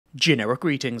Generic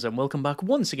greetings and welcome back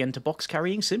once again to Box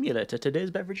Carrying Simulator.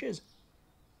 Today's beverage is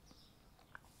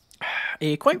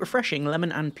a quite refreshing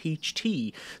lemon and peach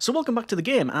tea. So welcome back to the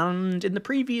game, and in the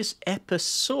previous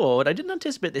episode, I didn't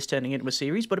anticipate this turning into a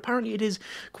series, but apparently it is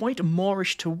quite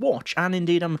moreish to watch, and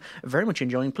indeed I'm very much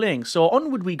enjoying playing. So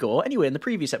onward we go. Anyway, in the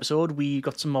previous episode, we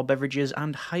got some more beverages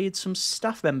and hired some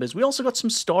staff members. We also got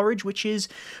some storage, which is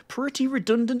pretty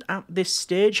redundant at this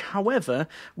stage. However,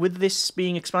 with this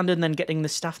being expanded and then getting the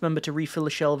staff member to refill the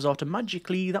shelves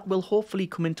automatically, that will hopefully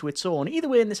come into its own. Either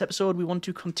way, in this episode, we want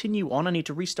to continue on. I need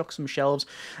to restock some shelves,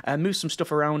 move some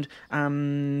stuff around,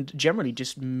 and generally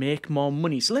just make more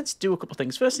money. So let's do a couple of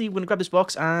things. Firstly, we're going to grab this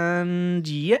box, and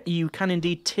yeah, you can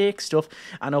indeed take stuff.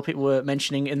 I know people were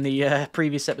mentioning in the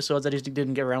previous episodes, I just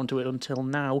didn't get around to it until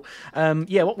now.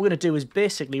 Yeah, what we're going to do is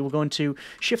basically we're going to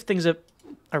shift things up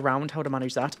around how to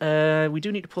manage that. We do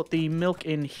need to put the milk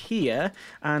in here,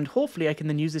 and hopefully I can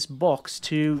then use this box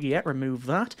to, yeah, remove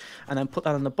that, and then put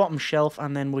that on the bottom shelf,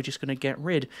 and then we're just going to get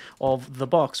rid of the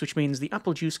box, which means the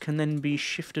apple juice can then be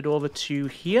shifted over to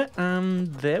here,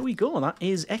 and there we go. That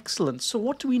is excellent. So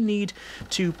what do we need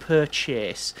to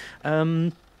purchase?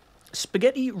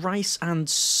 Spaghetti, rice, and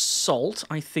salt,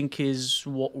 I think, is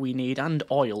what we need, and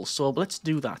oil. So let's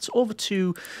do that. So over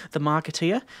to the market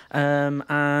here,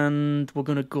 and we're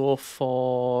going to go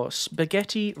for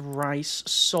spaghetti, rice,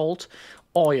 salt,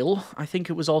 oil. I think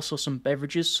it was also some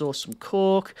beverages, so some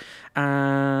Coke,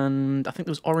 and I think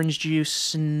there was orange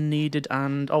juice needed,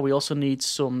 and oh, we also need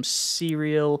some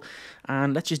cereal,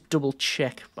 and let's just double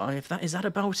check if that is that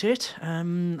about it.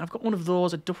 I've got one of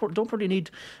those. I don't probably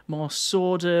need more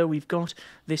soda. We've got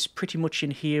this pretty much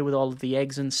in here with all of the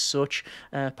eggs and such.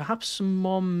 Perhaps some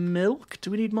more milk.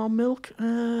 Do we need more milk?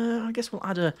 I guess we'll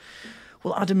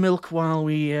add a milk while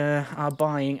we are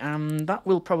buying, and that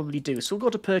will probably do. So we'll go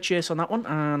to purchase on that one,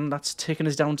 and that's taking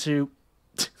us down to...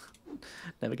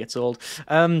 never gets old.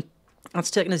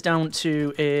 That's taking us down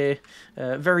to a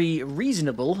very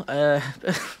reasonable...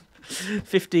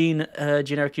 15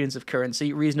 generic units of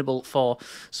currency, reasonable for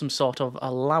some sort of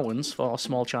allowance for a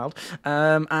small child.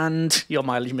 And your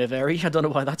mileage may vary. I don't know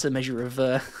why that's a measure of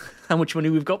how much money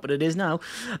we've got, but it is now.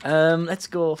 Let's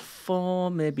go for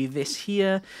maybe this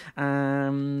here,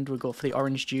 and we'll go for the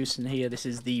orange juice in here. This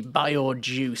is the bio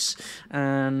juice,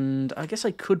 and I guess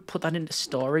I could put that into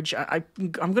storage. I'm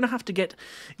going to have to get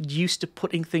used to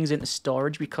putting things into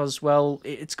storage because, well,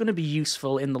 it's going to be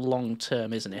useful in the long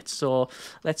term, isn't it? So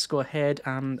let's go ahead,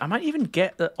 and I might even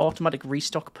get the automatic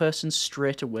restock person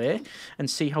straight away and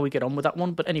see how we get on with that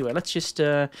one. But anyway, let's just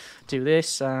do this,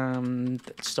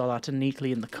 store that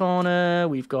neatly in the corner.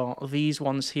 We've got these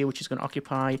ones here, which is going to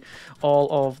occupy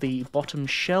all of the bottom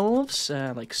shelves,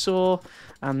 like so.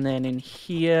 And then in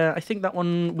here, I think that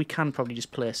one we can probably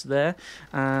just place there.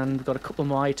 And we've got a couple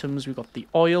more items. We've got the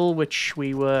oil, which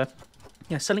we were...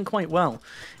 yeah, selling quite well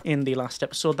in the last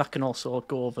episode. That can also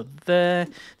go over there.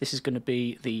 This is going to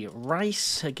be the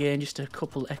rice. Again, just a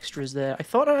couple extras there. I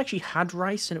thought I actually had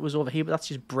rice and it was over here, but that's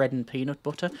just bread and peanut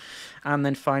butter. And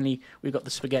then finally, we've got the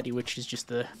spaghetti, which is just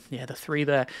the three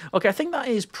there. Okay, I think that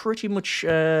is pretty much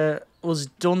us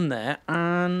done there.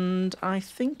 And I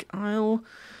think I'll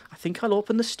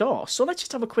open the store. So let's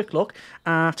just have a quick look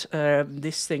at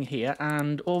this thing here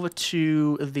and over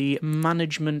to the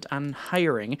management and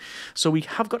hiring. So we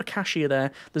have got a cashier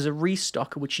there. There's a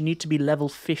restock, which you need to be level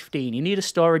 15. You need a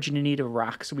storage and you need a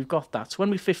rack. So we've got that. So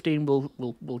when we're 15,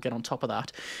 we'll get on top of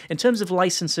that. In terms of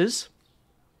licenses,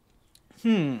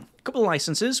 a couple of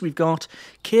licenses. We've got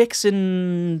cakes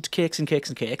and cakes and cakes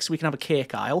and cakes. We can have a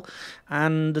cake aisle.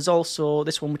 And there's also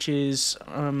this one, which is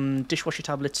dishwasher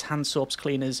tablets, hand soaps,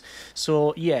 cleaners.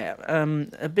 So, yeah,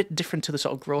 a bit different to the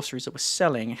sort of groceries that we're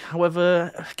selling.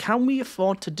 However, can we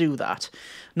afford to do that?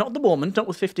 Not at the moment, not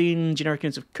with 15 generic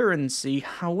units of currency.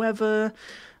 However...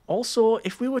 also,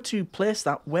 if we were to place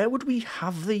that, where would we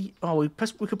have the... oh, we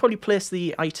could probably place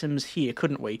the items here,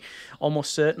 couldn't we?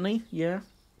 Almost certainly, yeah.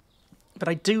 But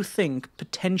I do think,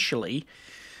 potentially,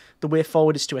 the way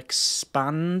forward is to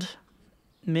expand,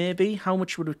 maybe. How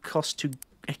much would it cost to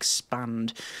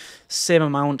expand? Same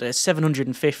amount,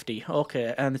 750.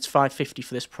 Okay, and it's 550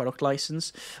 for this product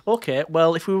license. Okay,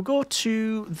 well, if we will go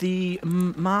to the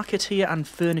market here and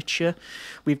furniture,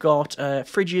 we've got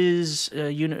fridges,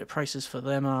 unit prices for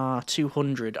them are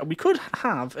 200. We could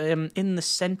have, in the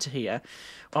centre here,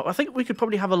 I think we could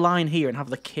probably have a line here and have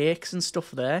the cakes and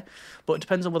stuff there, but it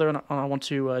depends on whether or not I want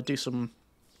to do some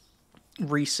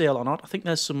resale or not. I think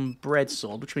there's some bread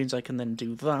sold, which means I can then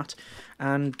do that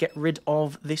and get rid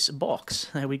of this box.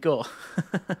 There we go.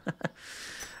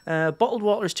 Bottled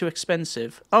water is too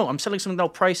expensive. Oh, I'm selling something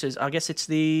without prices. I guess it's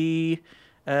the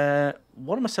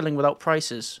What am I selling without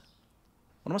prices?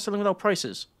 What am I selling without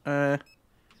prices?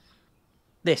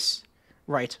 This.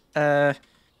 Right.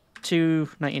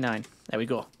 $2.99. There we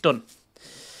go. Done.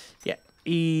 Yeah,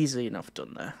 easy enough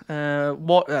done there.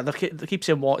 They keep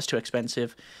saying water's too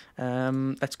expensive.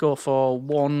 Let's go for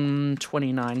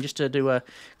 $1.29 just to do a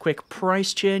quick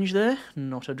price change there.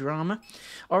 Not a drama.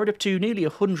 Already up to nearly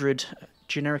 100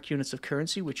 generic units of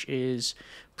currency, which is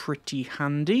pretty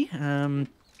handy. And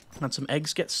some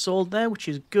eggs get sold there, which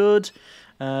is good.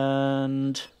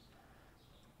 And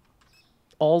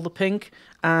all the pink.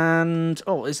 And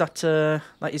oh, is that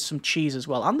is some cheese as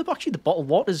well? And actually the bottled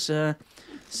water's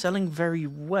selling very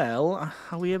well.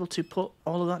 Are we able to put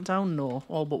all of that down? No,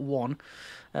 all but one.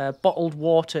 Bottled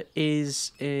water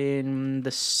is in the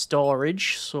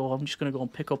storage, so I'm just going to go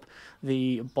and pick up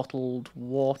the bottled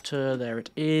water. There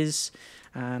it is,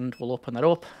 and we'll open that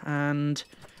up, and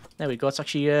there we go. It's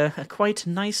actually a quite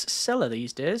nice seller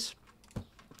these days.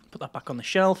 Put that back on the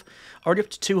shelf. Already up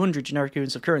to 200 generic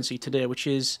units of currency today, which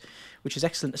is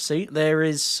excellent to see. There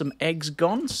is some eggs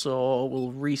gone, so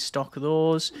we'll restock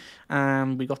those.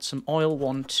 We got some oil,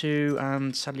 1, 2,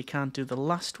 and sadly can't do the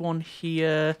last one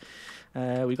here.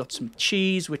 We got some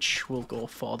cheese, which we'll go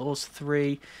for those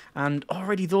 3. And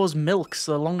already those milks,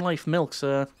 the long life milks,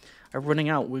 are running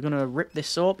out. We're going to rip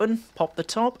this open, pop the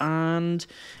top, and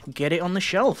get it on the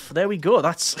shelf. There we go.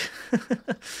 That's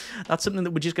that's something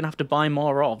that we're just going to have to buy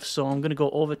more of. So I'm going to go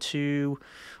over to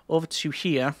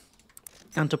here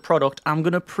and to product. I'm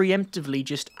going to preemptively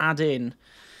just add in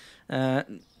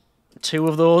 2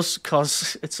 of those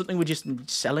because it's something we're just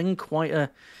selling quite a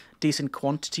decent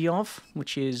quantity of,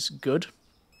 which is good.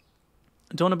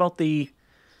 I don't know about the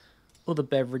other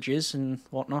beverages and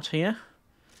whatnot here.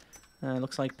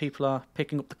 Looks like people are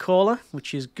picking up the cola,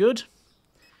 which is good.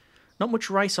 Not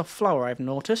much rice or flour, I've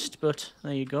noticed, but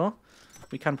there you go.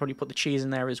 We can probably put the cheese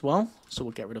in there as well, so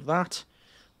we'll get rid of that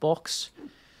box.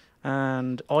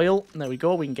 And oil, there we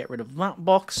go, we can get rid of that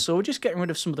box. So we're just getting rid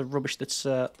of some of the rubbish that's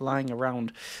lying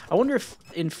around. I wonder if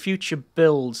in future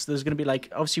builds there's going to be, like,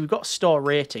 obviously we've got a store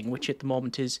rating, which at the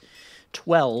moment is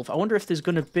 12. I wonder if there's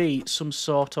going to be some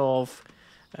sort of,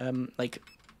 like,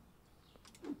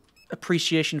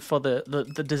 appreciation for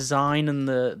the design and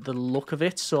the look of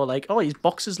it. So like, oh, these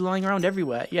boxes lying around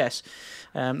everywhere. Yes,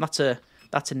 that's a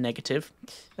negative.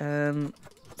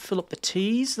 Fill up the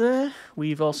teas there.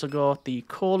 We've also got the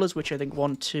colas, which I think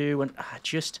 1, 2, and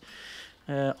just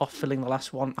off filling the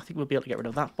last one. I think we'll be able to get rid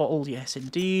of that bottle. Yes,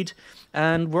 indeed.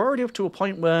 And we're already up to a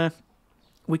point where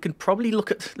we can probably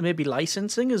look at maybe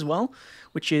licensing as well,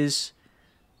 which is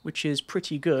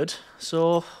pretty good.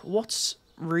 So what's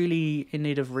really in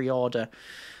need of reorder?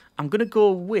 I'm going to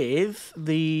go with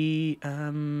the...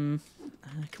 can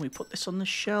we put this on the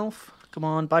shelf? Come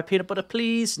on, buy peanut butter,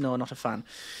 please. No, not a fan.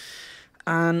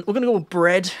 And we're going to go with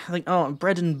bread. I think,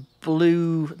 bread and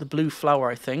the blue flour,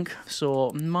 I think.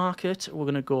 So, market, we're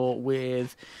going to go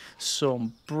with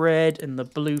some bread and the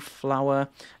blue flour.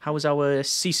 How is our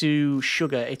sisu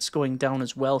sugar? It's going down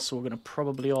as well, so we're going to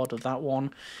probably order that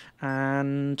one.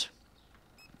 And,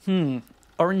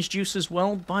 orange juice as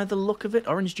well, by the look of it.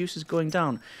 Orange juice is going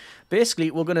down. Basically,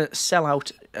 we're going to sell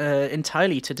out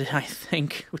entirely today, I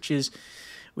think, which is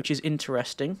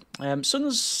interesting.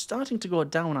 Sun's starting to go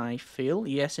down, I feel.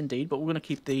 Yes, indeed. But we're going to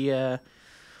keep the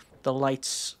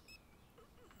lights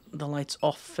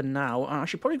off for now. I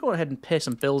should probably go ahead and pay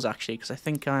some bills, actually, because I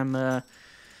think I'm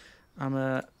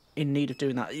in need of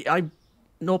doing that. I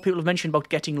know people have mentioned about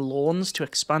getting loans to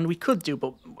expand. We could do,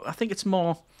 but I think it's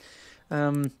more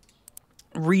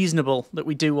reasonable that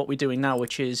we do what we're doing now,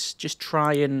 which is just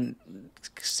try and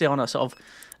stay on a sort of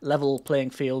level playing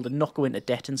field and not go into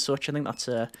debt and such. I think that's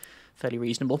fairly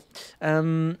reasonable.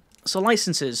 So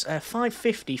licenses,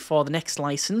 $5.50 for the next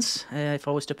license if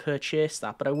I was to purchase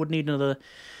that, but I would need another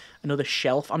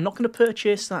shelf. I'm not going to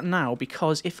purchase that now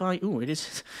because if I... Ooh, it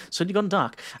is suddenly gone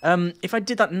dark. If I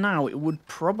did that now, it would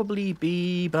probably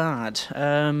be bad.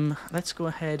 Let's go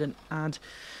ahead and add...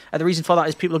 the reason for that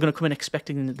is people are going to come in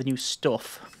expecting the new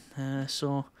stuff.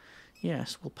 So...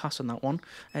 Yes, we'll pass on that one.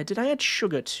 Did I add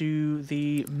sugar to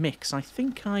the mix? I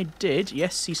think I did.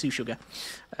 Yes, sisu sugar.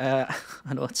 I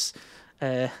know it's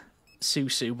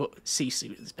susu, but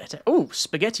sisu is better. Oh,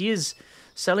 spaghetti is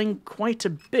selling quite a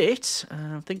bit.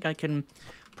 I think I can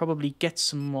probably get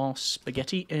some more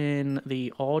spaghetti in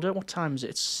the order. What time is it?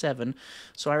 It's 7.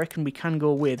 So I reckon we can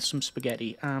go with some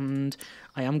spaghetti. And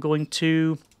I am going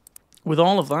to, with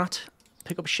all of that,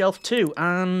 pick up shelf 2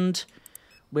 and...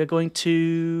 we're going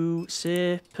to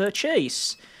say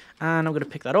purchase. And I'm going to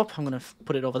pick that up. I'm going to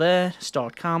put it over there, store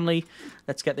it calmly.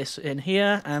 Let's get this in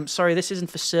here. Sorry, this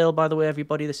isn't for sale, by the way,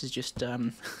 everybody. This is just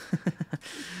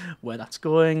where that's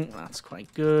going. That's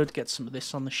quite good. Get some of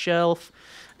this on the shelf.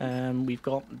 We've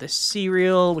got this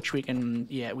cereal, which we can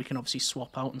obviously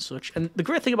swap out and such. And the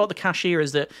great thing about the cashier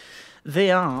is that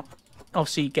they are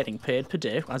obviously getting paid per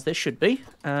day, as they should be.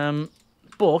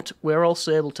 But we're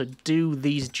also able to do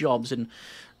these jobs and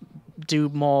do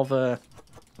more of a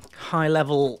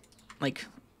high-level, like,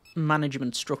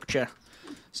 management structure,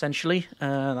 essentially.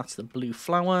 That's the blue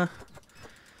flour.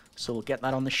 So we'll get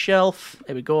that on the shelf.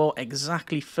 There we go,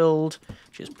 exactly filled,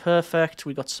 which is perfect.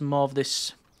 We got some more of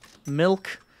this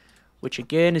milk, which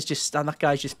again is just, and that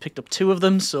guy's just picked up 2 of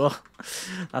them, so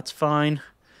that's fine.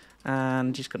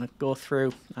 And just going to go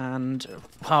through and,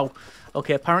 wow,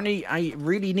 okay, apparently I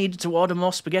really needed to order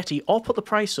more spaghetti or put the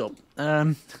price up.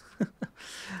 I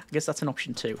guess that's an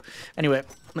option too. Anyway,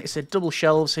 like I said, double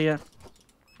shelves here,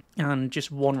 and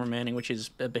just 1 remaining, which is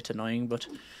a bit annoying, but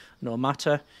no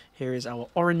matter. Here is our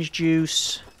orange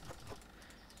juice.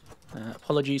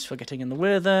 Apologies for getting in the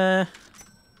way there.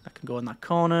 That can go in that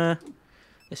corner.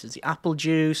 This is the apple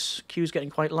juice. Queue's getting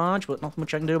quite large, but not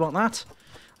much I can do about that.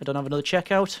 I don't have another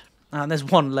checkout. And there's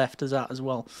 1 left as that as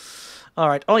well.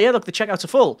 Alright. Oh yeah, look, the checkouts are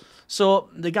full. So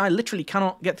the guy literally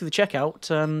cannot get through the checkout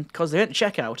because they ain't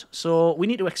checkout. So we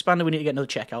need to expand and we need to get another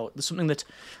checkout. There's something that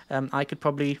I could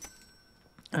probably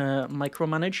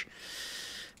micromanage.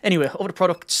 Anyway, over to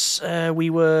products. We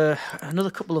were another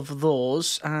couple of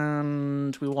those,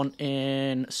 and we want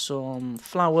in some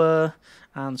flour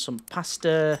and some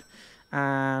pasta.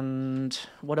 And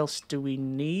what else do we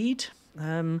need?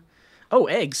 Oh,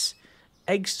 eggs.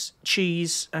 Eggs,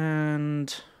 cheese,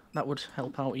 and that would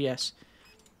help out, yes.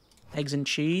 Eggs and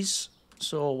cheese.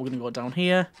 So we're going to go down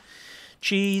here.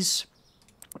 Cheese,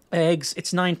 eggs.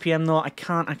 It's 9 PM though. I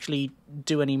can't actually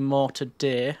do any more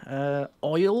today.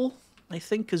 Oil, I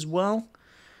think, as well.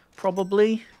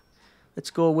 Probably. Let's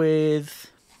go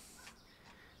with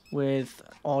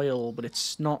oil, but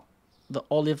it's not the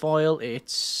olive oil.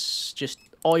 It's just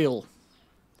oil.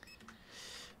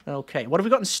 Okay, what have we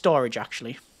got in storage,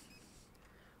 actually?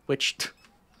 Which,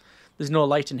 there's no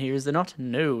light in here, is there not?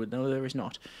 No, there is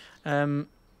not. I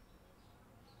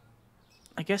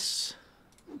guess,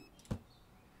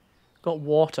 got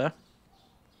water.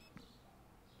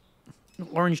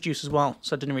 Orange juice as well,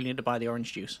 so I didn't really need to buy the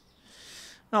orange juice.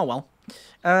 Oh well.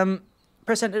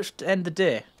 Press enter to end the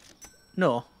day.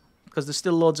 No, because there's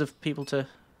still loads of people to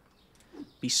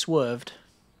be swerved.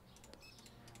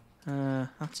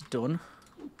 That's done.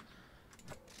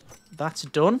 That's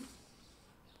done.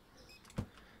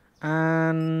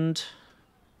 And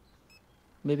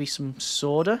maybe some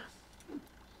soda.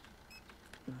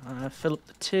 Fill up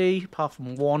the tea, apart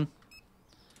from 1.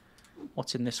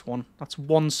 What's in this one? That's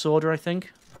 1 soda, I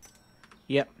think.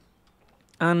 Yep.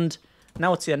 And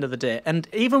now it's the end of the day. And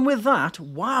even with that,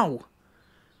 wow.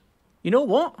 You know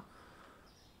what?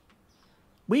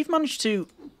 We've managed to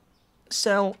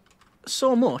sell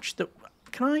so much that...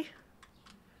 Can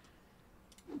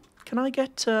I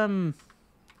get an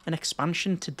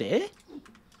expansion today?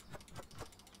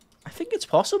 I think it's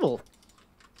possible.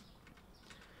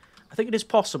 I think it is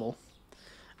possible.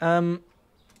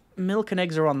 Milk and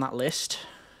eggs are on that list.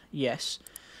 Yes.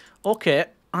 Okay,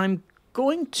 I'm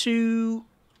going to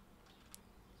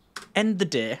end the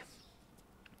day.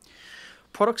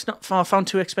 Products not found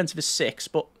too expensive is 6,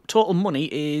 but total money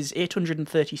is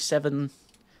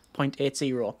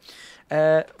 837.80.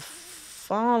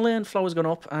 Barley and flour's gone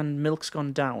up and milk's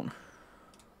gone down.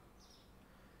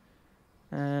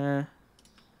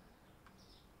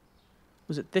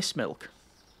 Was it this milk?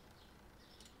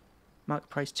 Market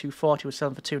price $2.40, was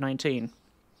selling for $2.19.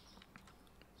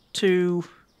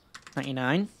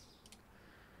 $2.99.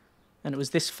 And it was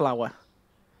this flour.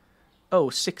 Oh,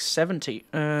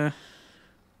 $6.70.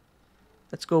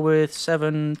 Let's go with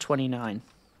 $7.29.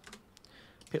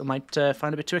 People might find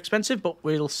it a bit too expensive, but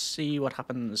we'll see what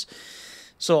happens.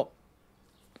 So,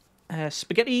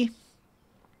 spaghetti,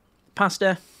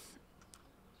 pasta,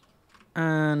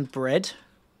 and bread.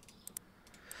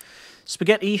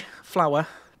 Spaghetti, flour,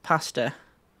 pasta.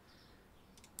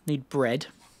 Need bread.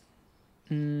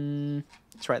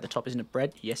 It's right at the top, isn't it?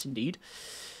 Bread. Yes, indeed.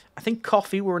 I think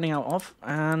coffee we're running out of,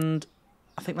 and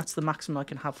I think that's the maximum I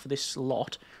can have for this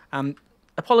lot.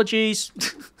 Apologies.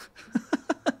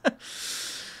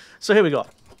 So here we go.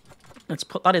 Let's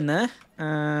put that in there,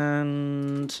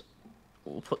 and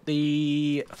we'll put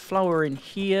the flour in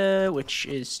here, which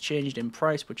is changed in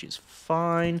price, which is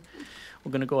fine.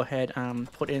 We're going to go ahead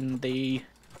and put in the...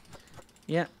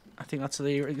 Yeah, I think that's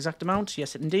the exact amount.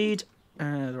 Yes, indeed.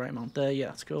 The right amount there. Yeah,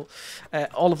 that's cool.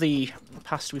 All of the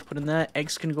pasta we've put in there.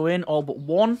 Eggs can go in, all but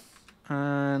one.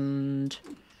 And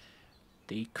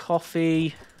the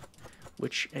coffee,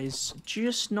 which is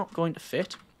just not going to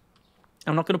fit.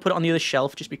 I'm not going to put it on the other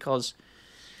shelf just because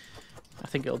I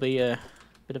think it'll be a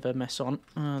bit of a mess on.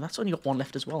 That's only got one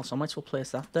left as well, so I might as well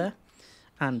place that there.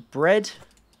 And bread,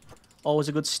 always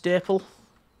a good staple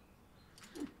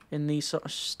in these sort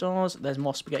of stores. There's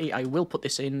more spaghetti. I will put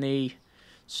this in the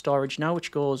storage now,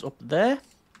 which goes up there.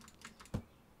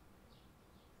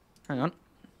 Hang on.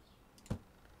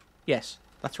 Yes,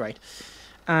 that's right.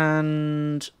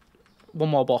 And one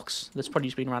more box that's probably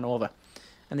just been ran over.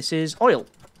 And this is oil,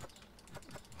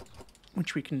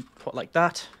 which we can put like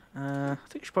that. I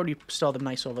think we should probably store them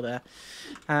nice over there.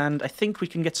 And I think we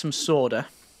can get some soda.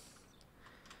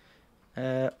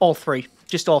 All three.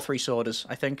 Just all three sodas,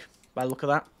 I think, by the look of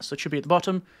that. So it should be at the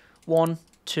bottom. 1,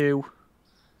 2,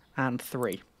 and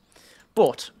 3.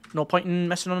 But no point in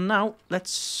messing on them now.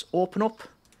 Let's open up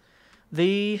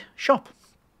the shop.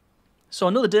 So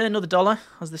another day, another dollar,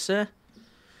 as they say.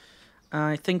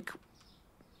 I think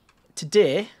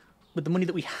today, with the money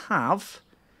that we have,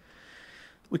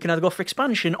 we can either go for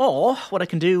expansion, or what I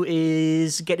can do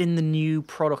is get in the new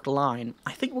product line.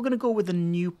 I think we're going to go with the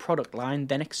new product line,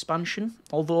 then expansion.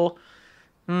 Although,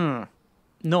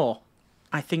 no.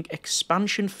 I think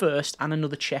expansion first and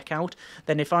another checkout.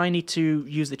 Then if I need to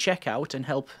use the checkout and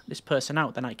help this person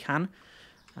out, then I can.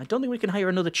 I don't think we can hire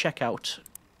another checkout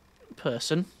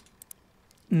person.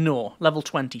 No, level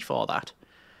 20 for that.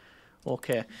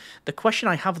 Okay. The question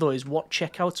I have, though, is what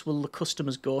checkouts will the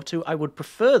customers go to? I would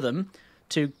prefer them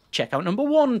to checkout number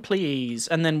 1, please.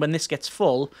 And then when this gets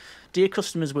full, dear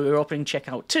customers, we're opening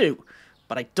checkout 2.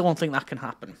 But I don't think that can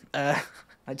happen. I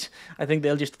think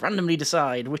they'll just randomly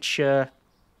decide which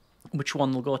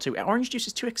one they'll go to. Orange juice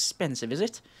is too expensive, is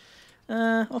it?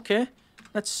 Okay.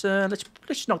 Let's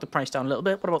just knock the price down a little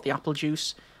bit. What about the apple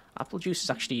juice? Apple juice is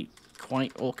actually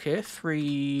quite okay.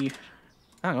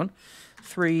 Hang on.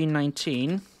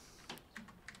 3.19.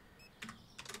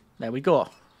 There we go.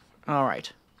 All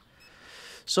right.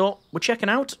 So we're checking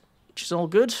out, which is all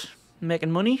good.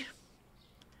 Making money.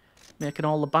 Making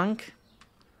all the bank.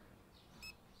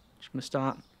 Just gonna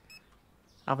start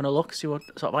having a look, see what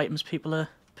sort of items people are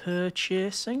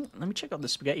purchasing. Let me check out the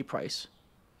spaghetti price.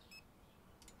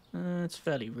 It's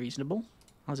fairly reasonable,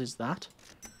 as is that.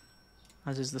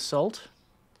 As is the salt.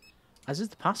 As is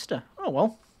the pasta. Oh,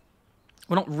 well.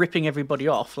 We're not ripping everybody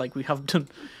off like we have done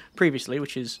previously,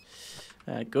 which is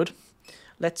good.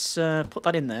 Let's put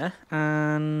that in there.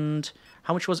 And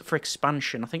how much was it for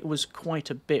expansion? I think it was quite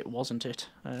a bit, wasn't it?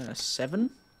 7,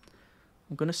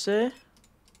 I'm going to say.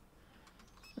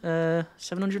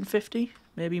 750,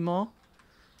 maybe more.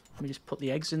 Let me just put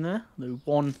the eggs in there. The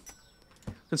one,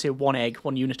 I'm going to say 1 egg,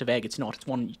 1 unit of egg. It's not. It's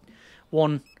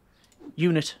one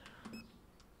unit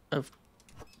of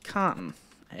carton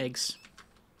eggs.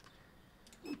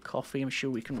 Coffee, I'm sure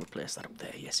we can replace that up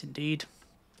there. Yes, indeed.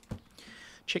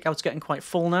 Checkout's getting quite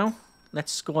full now.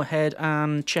 Let's go ahead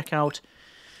and check out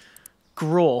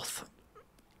growth.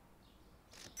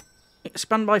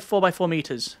 Expand by 4 by 4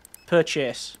 meters.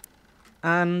 Purchase.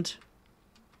 And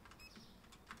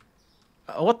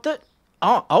what the?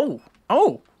 Oh,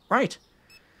 right.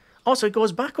 Oh, so it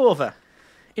goes back over.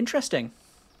 Interesting.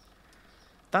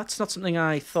 That's not something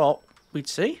I thought we'd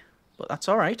see, but that's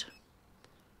all right.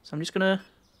 So I'm just gonna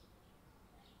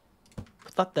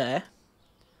put that there,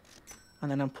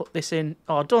 and then I'll put this in.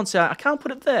 Oh, don't say I can't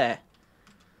put it there.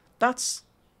 That's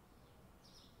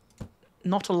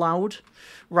not allowed.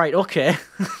 Right. Okay.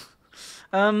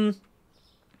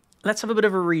 Let's have a bit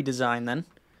of a redesign then.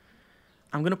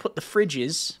 I'm going to put the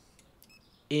fridges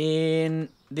in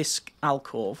this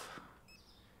alcove.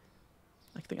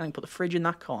 I think I can put the fridge in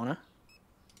that corner.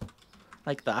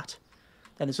 Like that.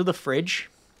 Then this other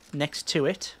fridge next to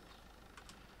it.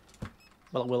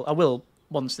 Well, I will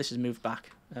once this is moved back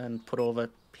and put over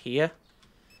here.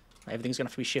 Everything's going to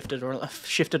have to be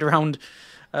shifted around.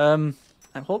 I'm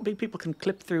hoping people can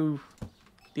clip through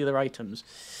the other items.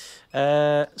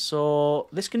 So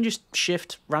this can just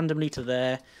shift randomly to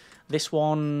there. This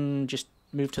one just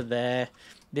move to there.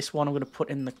 This one I'm going to put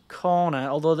in the corner,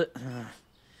 although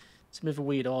it's a bit of a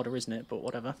weird order, isn't it? But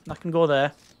whatever. That can go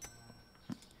there.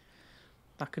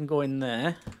 That can go in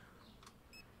there.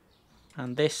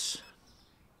 And this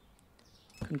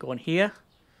can go in here.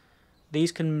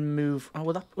 These can move. Oh,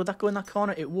 would that go in that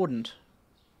corner? It wouldn't.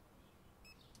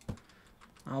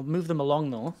 I'll move them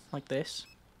along though, like this.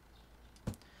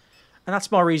 And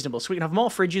that's more reasonable. So we can have more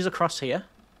fridges across here,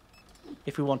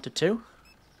 if we wanted to.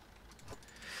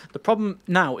 The problem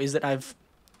now is that I've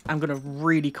I'm going to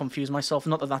really confuse myself.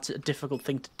 Not that that's a difficult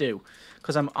thing to do,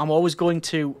 because I'm always going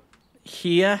to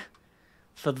here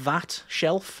for that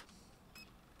shelf.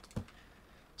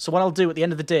 So what I'll do at the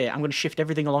end of the day, I'm going to shift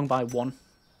everything along by 1.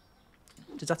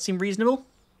 Does that seem reasonable?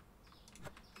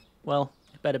 Well,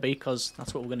 it better be, because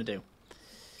that's what we're going to do.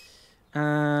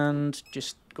 And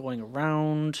just going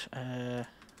around. That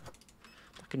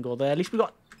can go there. At least we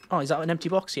got... Oh, is that an empty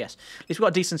box? Yes. At least we've got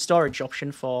a decent storage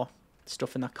option for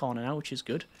stuff in that corner now, which is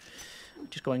good.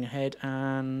 Just going ahead,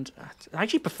 and I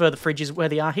actually prefer the fridges where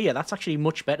they are here. That's actually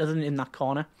much better than in that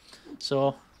corner.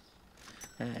 So,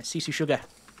 Sisu sugar.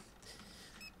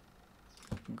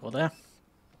 Go there.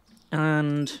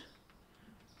 And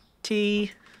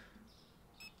tea.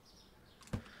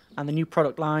 And the new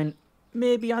product line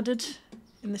may be added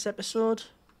in this episode.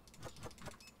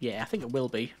 Yeah, I think it will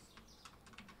be.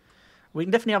 We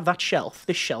can definitely have that shelf.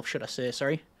 This shelf, should I say,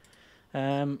 sorry.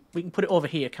 We can put it over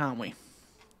here, can't we?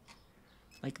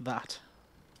 Like that.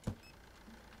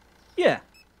 Yeah,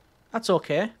 that's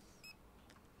okay.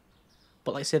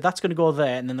 But like I said, that's going to go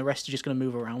there, and then the rest is just going to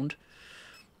move around.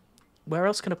 Where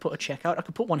else can I put a checkout? I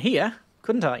could put one here,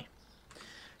 couldn't I?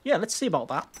 Yeah, let's see about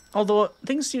that. Although,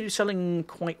 things seem to be selling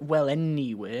quite well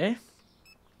anyway.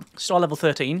 Store level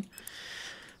 13.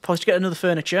 If I was to get another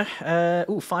furniture,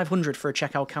 ooh, 500 for a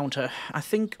checkout counter. I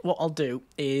think what I'll do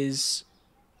is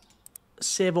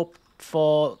save up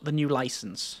for the new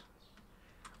license.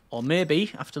 Or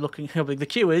maybe, after looking how big the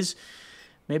queue is,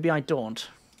 maybe I don't.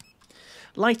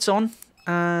 Lights on,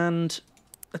 and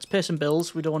let's pay some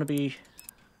bills. We don't want to be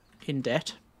in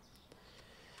debt.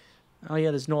 Oh yeah,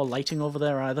 there's no lighting over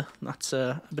there either. That's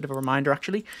a bit of a reminder,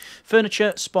 actually.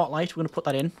 Furniture, spotlight, we're going to put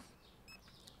that in.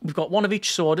 We've got one of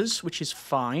each sodas, which is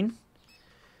fine.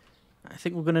 I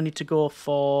think we're going to need to go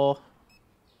for...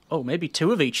 Oh, maybe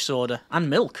 2 of each soda. And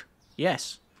milk.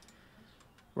 Yes.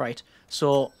 Right.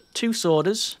 So, 2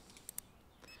 sodas.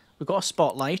 We've got a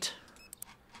spotlight.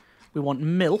 We want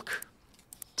milk.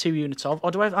 2 units of... Or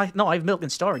do I have... No, I have milk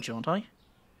in storage, don't I?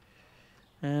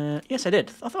 Yes, I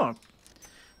did. I thought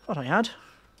I had.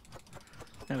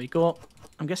 There we go.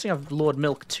 I'm guessing I've lowered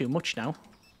milk too much now.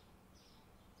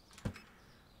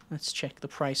 Let's check the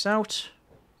price out.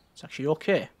 It's actually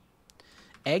okay.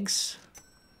 Eggs.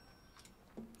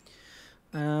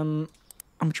 How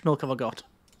much milk have I got?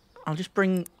 I'll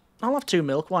have 2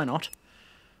 milk, why not?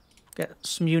 Get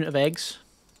some unit of eggs.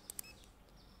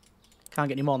 Can't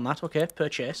get any more than that. Okay,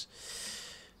 purchase.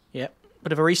 Yep.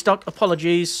 Bit of a restock.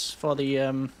 Apologies for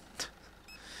the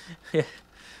yeah,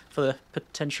 for the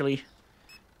potentially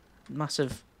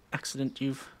massive accident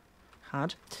you've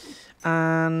had.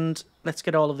 And let's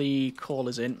get all of the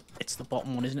callers in. It's the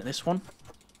bottom one, isn't it, this one?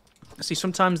 See,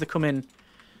 sometimes they come in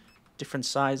different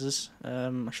sizes. I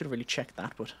should have really checked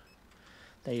that, but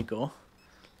there you go.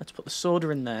 Let's put the soda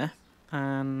in there,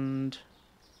 and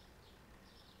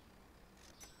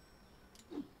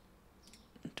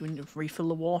do we need to refill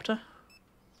the water?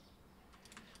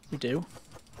 We do.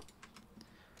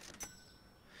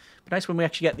 But nice when we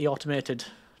actually get the automated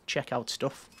checkout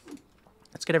stuff.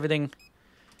 Let's get everything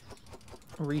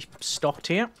restocked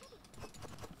here.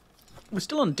 We're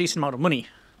still on a decent amount of money,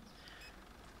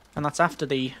 and that's after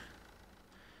the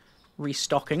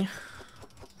restocking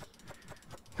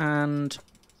and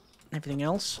everything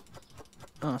else.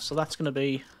 Oh, so that's going to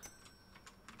be...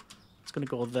 It's going to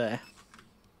go there.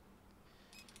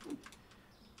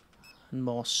 And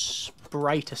more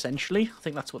Sprite, essentially. I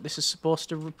think that's what this is supposed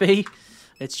to be.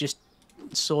 It's just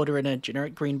soda in a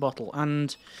generic green bottle.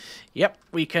 And, yep,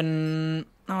 we can...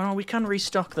 Oh, no, we can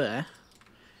restock there.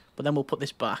 But then we'll put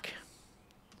this back.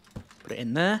 Put it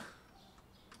in there.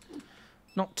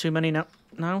 Not too many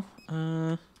now.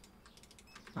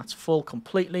 That's full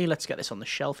completely. Let's get this on the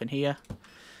shelf in here.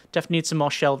 Definitely need some more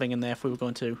shelving in there if we were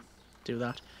going to do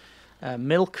that.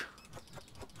 Milk.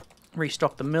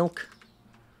 Restock the milk.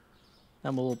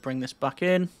 Then we'll bring this back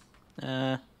in.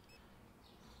 To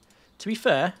be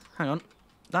fair, hang on.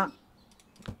 That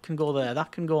can go there.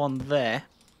 That can go on there.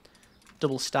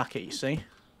 Double stack it, you see.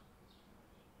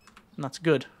 And that's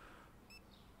good.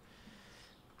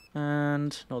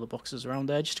 And no other boxes around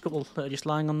there. Just a couple that are just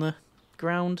lying on the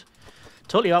ground.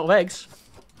 Totally out of eggs.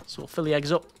 So we'll fill the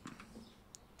eggs up.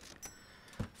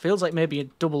 Feels like maybe a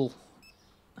double...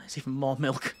 There's even more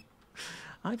milk.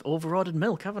 I've over-ordered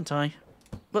milk, haven't I?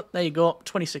 But there you go.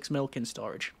 26 milk in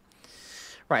storage.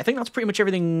 Right, I think that's pretty much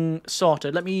everything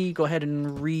sorted. Let me go ahead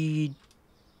and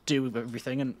redo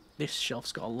everything. And this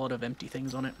shelf's got a lot of empty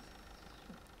things on it.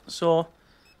 So...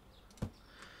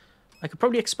 I could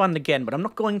probably expand again, but I'm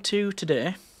not going to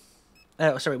today.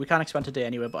 Sorry, we can't expand today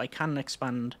anyway, but I can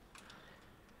expand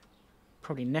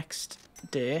probably next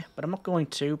day, but I'm not going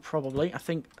to, probably. I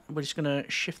think we're just going to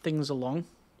shift things along.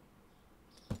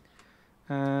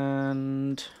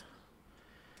 And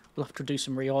we'll have to do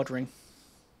some reordering.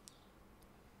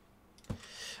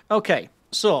 Okay,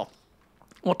 so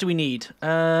what do we need?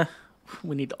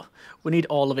 We need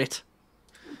all of it,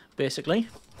 basically.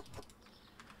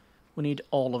 We need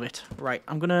all of it. Right,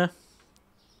 I'm gonna...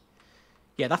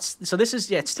 Yeah, this is,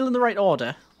 yeah, it's still in the right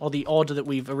order, or the order that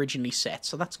we've originally set,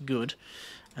 so that's good.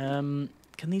 Can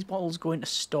these bottles go into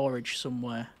storage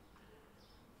somewhere?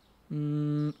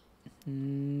 No.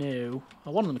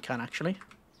 Oh, one of them can, actually.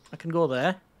 I can go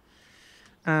there.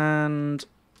 And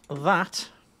that...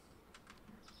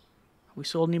 Have we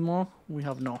sold any more? We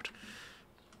have not.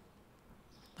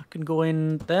 I can go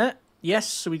in there. Yes,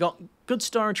 so we got good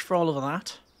storage for all of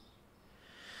that.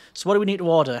 So what do we need to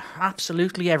order?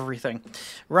 Absolutely everything.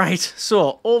 Right,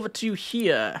 so over to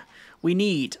here. We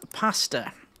need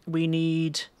pasta. We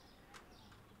need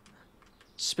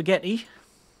spaghetti.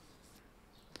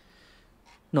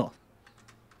 No.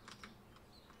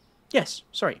 Yes,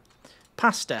 sorry.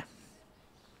 Pasta.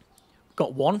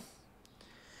 Got one.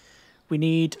 We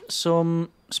need some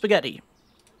spaghetti.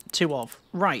 2 of.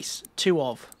 Rice. 2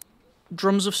 of.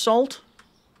 Drums of salt?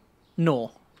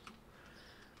 No.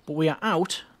 But we are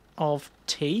out of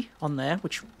tea on there,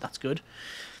 which, that's good.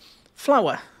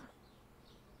 Flour.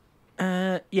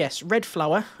 Yes, red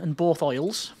flour and both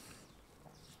oils.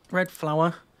 Red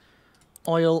flour,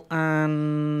 oil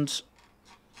and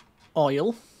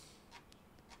oil.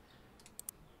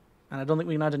 And I don't think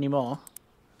we can add any more.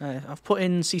 I've put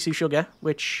in sisu sugar,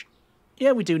 which,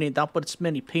 yeah, we do need that, but it's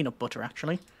mainly peanut butter,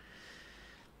 actually.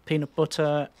 Peanut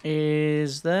butter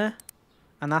is there.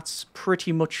 And that's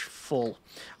pretty much full.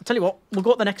 I'll tell you what, we'll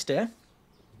go up the next day.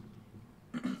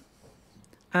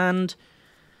 And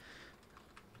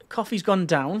coffee's gone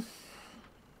down.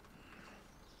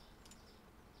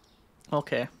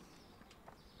 Okay.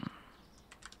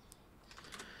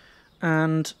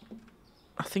 And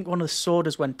I think one of the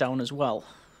sodas went down as well.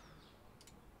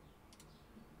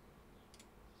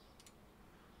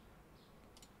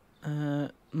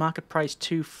 Market price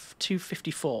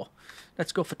 $2.54.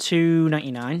 Let's go for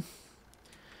 $2.99.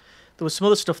 There was some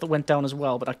other stuff that went down as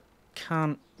well, but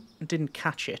I didn't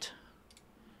catch it.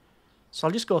 So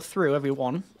I'll just go through every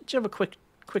one. Just have a quick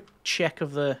check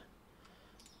of the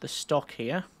stock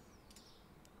here.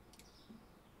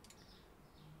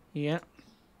 Yeah.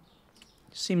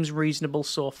 Seems reasonable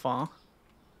so far.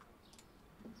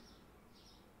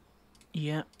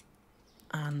 Yeah.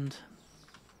 And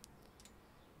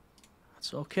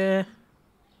that's okay.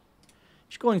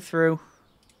 Just going through,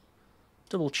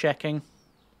 double checking.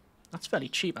 That's fairly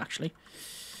cheap, actually.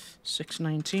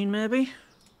 $6.19 maybe.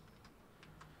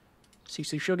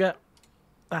 Sisu sugar.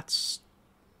 That's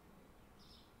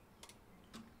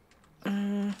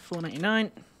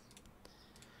 $4.99.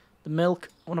 The milk,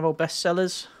 one of our best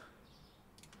sellers.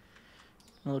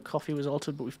 Another coffee was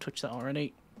altered, but we've touched that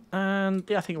already. And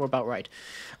yeah, I think we're about right.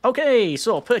 Okay,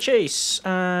 so purchase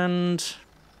and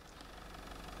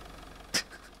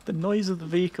the noise of the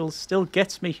vehicle still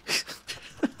gets me.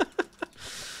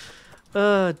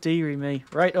 Oh, dearie me.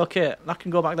 Right, okay, that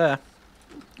can go back there.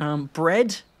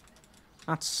 Bread.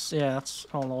 That's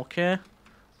all okay.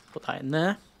 Put that in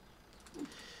there.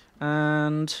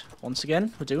 And once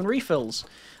again, we're doing refills.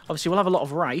 Obviously, we'll have a lot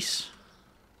of rice.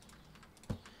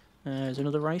 There's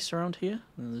another rice around here.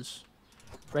 And there's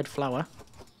red flour.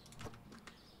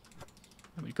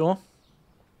 There we go.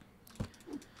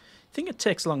 I think it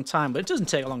takes a long time, but it doesn't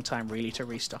take a long time really to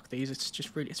restock these. It's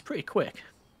just really, it's pretty quick.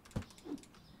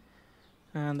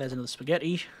 And there's another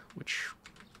spaghetti, which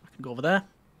I can go over there.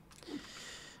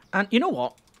 And you know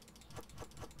what?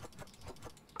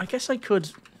 I guess I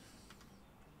could...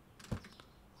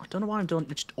 I don't know why I don't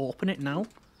just open it now.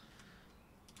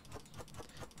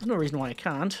 There's no reason why I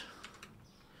can't.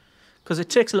 Because it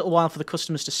takes a little while for the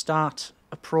customers to start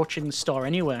approaching the store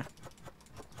anyway.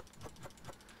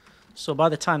 So by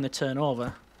the time they turn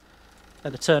over,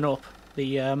 they turn up,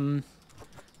 they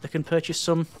can purchase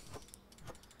some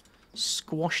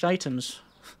squashed items.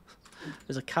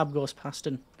 As a cab goes past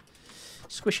and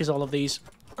squishes all of these.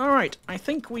 Alright, I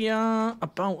think we are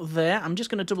about there. I'm just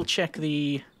going to double check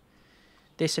this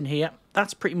in here.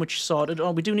 That's pretty much sorted.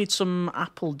 Oh, we do need some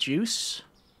apple juice.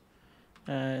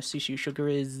 Sisu sugar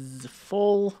is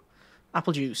full.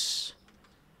 Apple juice.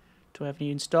 Do I have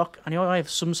any in stock? I know I have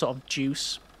some sort of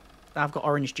juice. I've got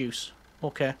orange juice.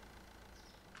 Okay.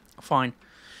 Fine.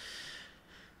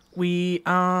 We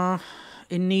are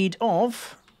in need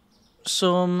of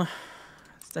some...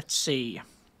 Let's see.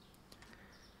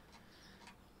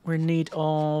 We're in need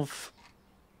of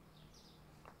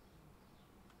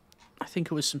I think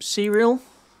it was some cereal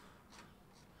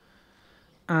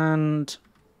and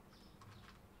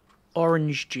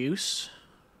orange juice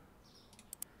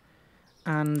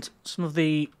and some of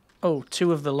the,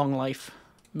 two of the long life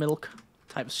milk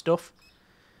type of stuff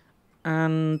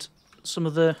and some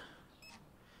of the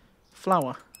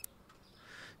flour.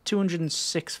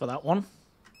 206 for that one.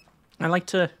 I like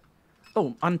to,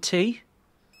 and tea.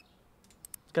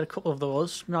 Get a couple of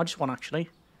those. No, just one actually.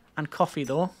 And coffee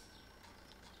though.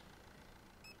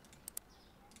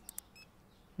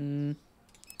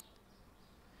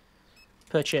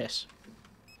 Purchase.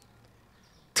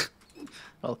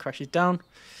 Well, crashes down.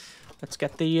 Let's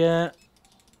get the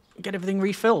get everything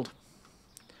refilled.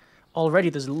 Already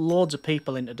there's loads of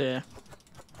people in today.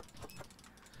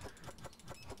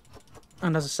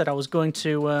 And as I said, I was going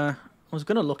to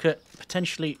look at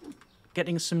potentially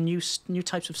getting some new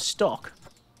types of stock.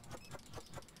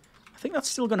 I think that's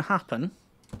still going to happen.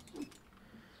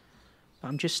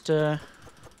 I'm just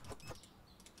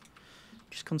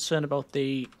concerned about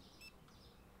the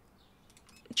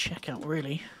checkout,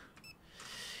 really. You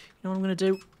know what I'm going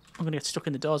to do? I'm going to get stuck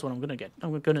in the doors. What I'm going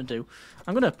to do?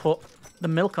 I'm going to put the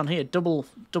milk on here, double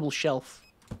shelf.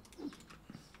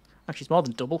 Actually, it's more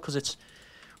than double because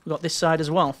we've got this side as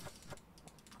well.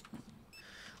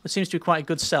 It seems to be quite a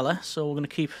good seller, so we're going to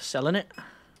keep selling it.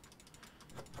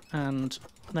 And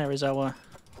there is our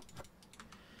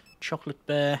chocolate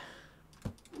bear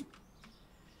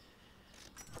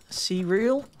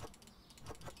cereal.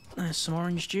 There's some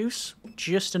orange juice,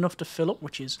 just enough to fill up,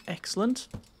 which is excellent.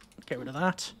 Get rid of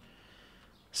that.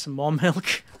 Some more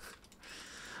milk.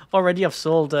 Already I've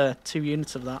sold 2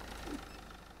 units of that.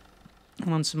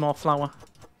 And then some more flour,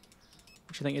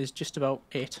 which I think is just about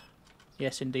it.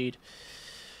 Yes, indeed.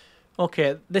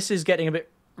 Okay, this is getting a bit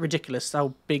ridiculous,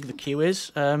 how big the queue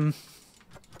is. I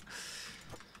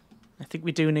think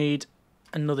we do need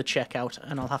another checkout,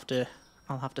 and I'll have to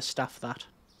staff that.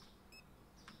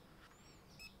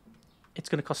 It's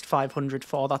going to cost 500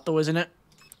 for that, though, isn't it?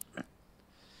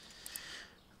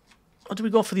 Or do we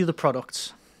go for the other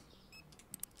products?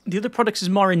 The other products is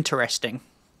more interesting.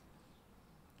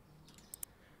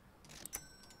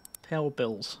 Pay our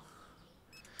bills.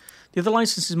 The other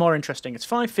license is more interesting. It's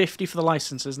 550 for the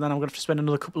licenses, and then I'm going to have to spend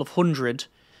another couple of hundred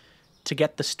to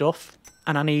get the stuff.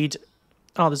 And I need...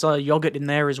 Oh, there's a yogurt in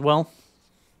there as well.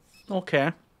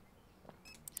 Okay.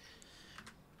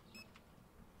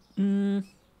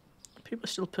 People are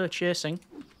still purchasing,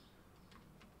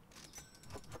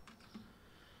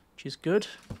 which is good.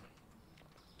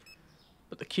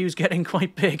 But the queue's getting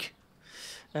quite big.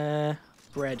 Bread.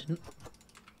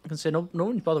 I can say no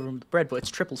one's bothering with the bread, but it's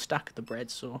triple stack the bread,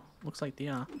 so looks like they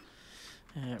are.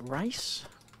 Rice.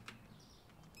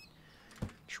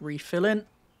 Just refilling.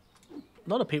 A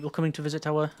lot of people coming to visit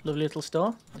our lovely little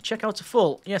store. The checkouts are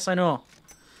full. Yes, I know.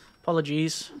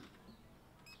 Apologies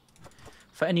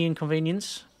for any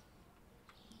inconvenience.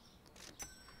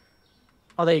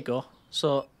 Oh, there you go.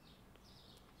 So,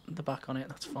 the back on it,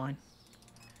 that's fine.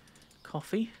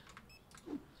 Coffee.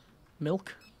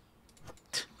 Milk.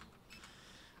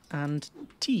 And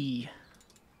tea.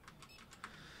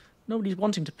 Nobody's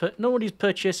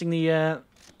purchasing the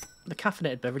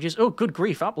caffeinated beverages. Oh, good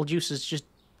grief! Apple juice has just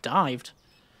dived.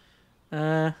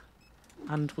 And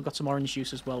we've got some orange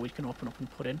juice as well. We can open up and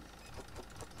put in.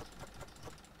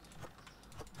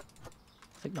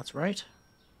 I think that's right.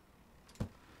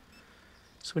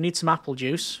 So we need some apple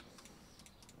juice.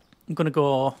 I'm gonna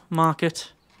go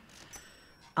market.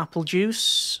 Apple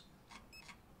juice.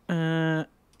 We'll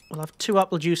have 2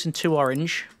 apple juice and 2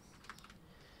 orange.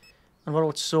 And what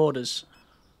about sodas?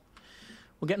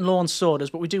 We're getting low on sodas,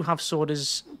 but we do have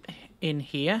sodas in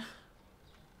here.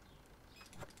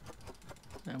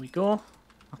 There we go.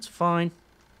 That's fine.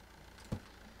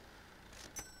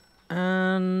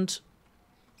 And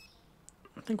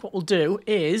I think what we'll do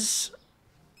is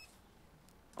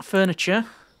furniture,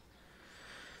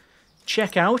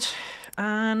 check out,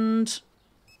 and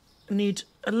need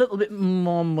a little bit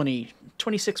more money.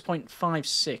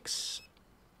 26.56.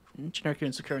 Generic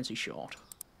units of currency short.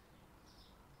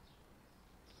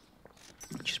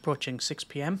 Just approaching 6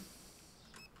 PM.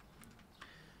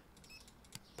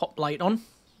 Pop light on.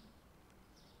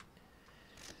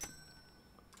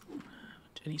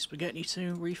 Any spaghetti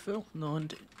to refill? No,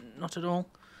 not at all.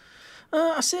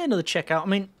 I say another checkout. I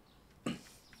mean,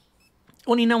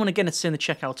 only now and again it's saying the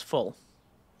checkout's full.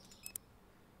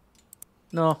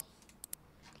 No.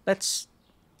 Let's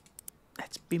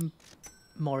be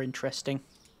more interesting.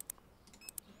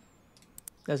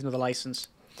 There's another license.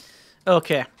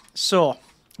 Okay, so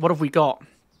what have we got?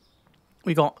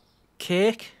 We got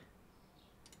cake,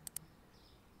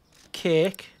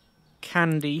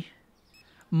 candy,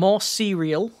 more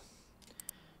cereal,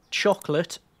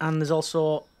 chocolate, and there's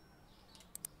also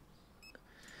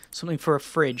something for a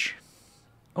fridge.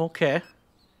 Okay.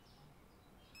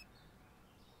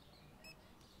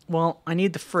 Well, I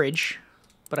need the fridge,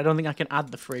 but I don't think I can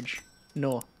add the fridge.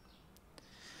 No.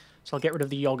 So I'll get rid of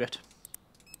the yogurt.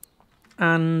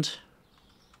 And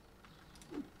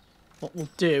what we'll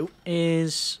do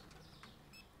is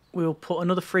we'll put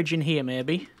another fridge in here,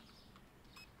 maybe.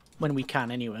 When we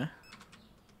can, anyway.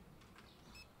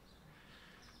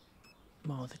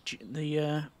 Oh, we're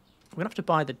gonna have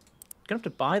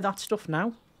to buy that stuff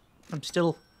now. I'm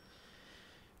still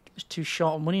just too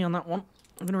short of money on that one.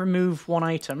 I'm gonna remove one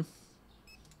item.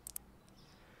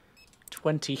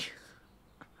 20.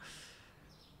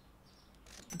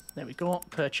 There we go.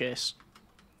 Purchase.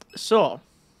 So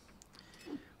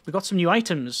we got some new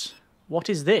items. What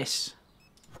is this?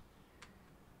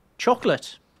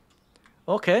 Chocolate.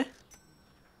 Okay.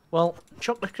 Well,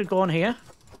 chocolate could go on here.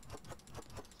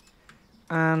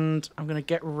 And I'm going to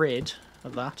get rid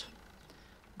of that.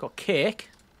 Got cake.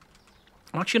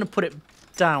 I'm actually going to put it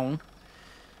down.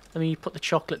 Let me put the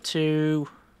chocolate to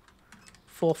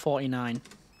 $4.49.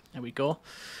 There we go.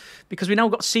 Because we now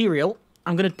got cereal,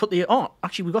 I'm going to put the... Oh,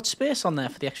 actually, we've got space on there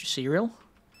for the extra cereal.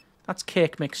 That's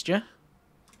cake mixture.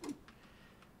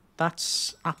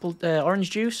 That's orange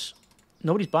juice.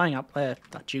 Nobody's buying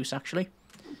that juice, actually.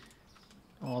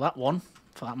 Or that one,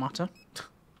 for that matter.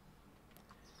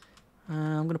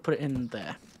 I'm going to put it in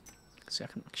there. See, I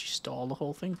can actually store the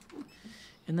whole thing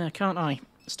in there, can't I?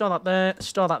 Store that there.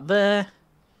 Store that there.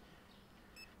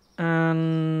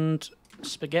 And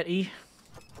spaghetti.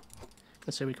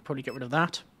 Let's say we could probably get rid of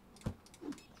that.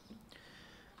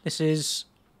 This is...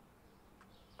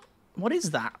 What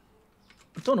is that?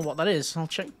 I don't know what that is. I'll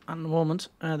check in a moment.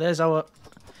 There's our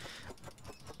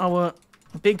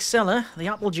big seller, the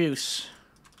apple juice.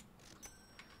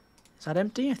 Is that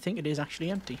empty? I think it is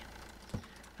actually empty.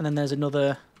 And then there's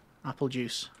another apple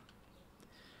juice.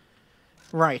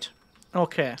 Right.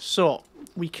 Okay, so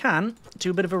we can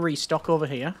do a bit of a restock over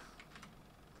here.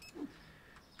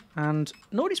 And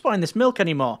nobody's buying this milk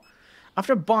anymore.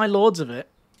 After I buy loads of it,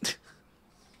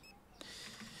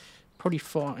 probably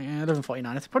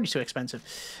 $11.49. It's probably too expensive.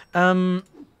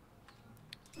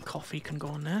 Coffee can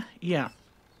go in there. Yeah.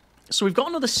 So we've got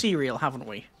another cereal, haven't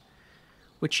we?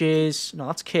 Which is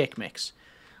that's cake mix.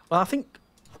 Well, I think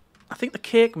the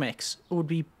cake mix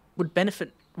would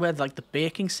benefit where like the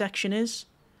baking section is.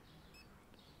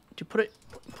 Do you put it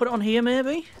on here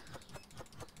maybe?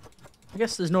 I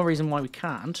guess there's no reason why we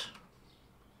can't.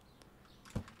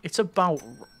 It's about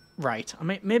right. I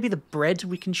mean, maybe the bread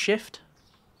we can shift.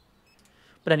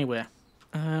 But anyway,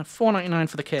 $4.99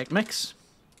 for the cake mix.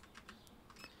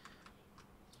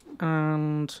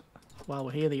 And while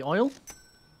we're here, the oil.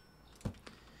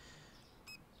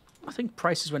 I think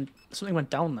something went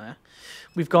down there.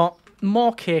 We've got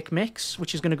more cake mix,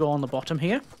 which is going to go on the bottom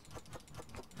here.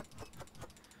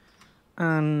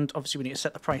 And obviously we need to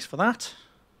set the price for that.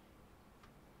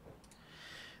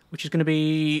 Which is going to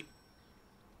be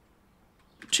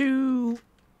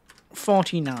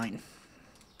 $2.49.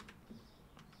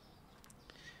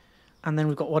 And then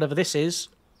we've got whatever this is.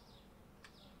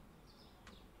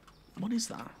 What is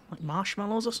that? Like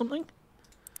marshmallows or something?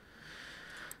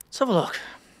 Let's have a look.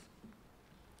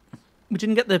 We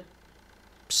didn't get the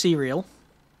cereal.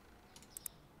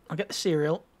 I'll get the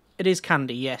cereal. It is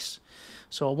candy, yes.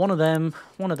 So one of them,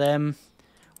 one of them,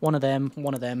 one of them,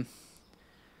 one of them.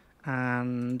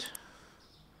 And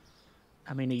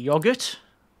I mean, a yogurt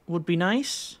would be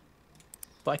nice,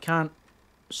 but I can't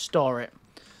store it.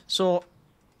 So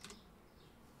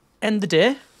end the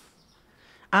day,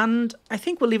 and I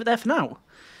think we'll leave it there for now.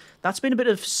 That's been a bit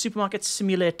of Supermarket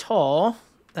Simulator.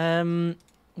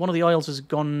 One of the oils has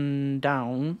gone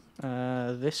down.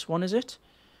 This one, is it?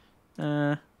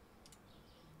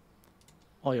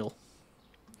 Oil.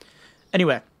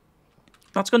 Anyway,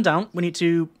 that's gone down. We need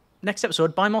to, next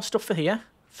episode, buy more stuff for here,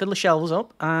 fill the shelves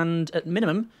up, and at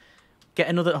minimum, get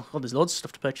another... Oh, there's loads of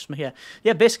stuff to purchase from here.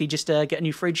 Yeah, basically just get a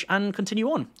new fridge and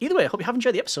continue on. Either way, I hope you have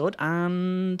enjoyed the episode,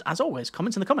 and as always,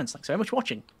 comments in the comments. Thanks very much for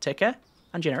watching. Take care,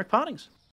 and generic partings.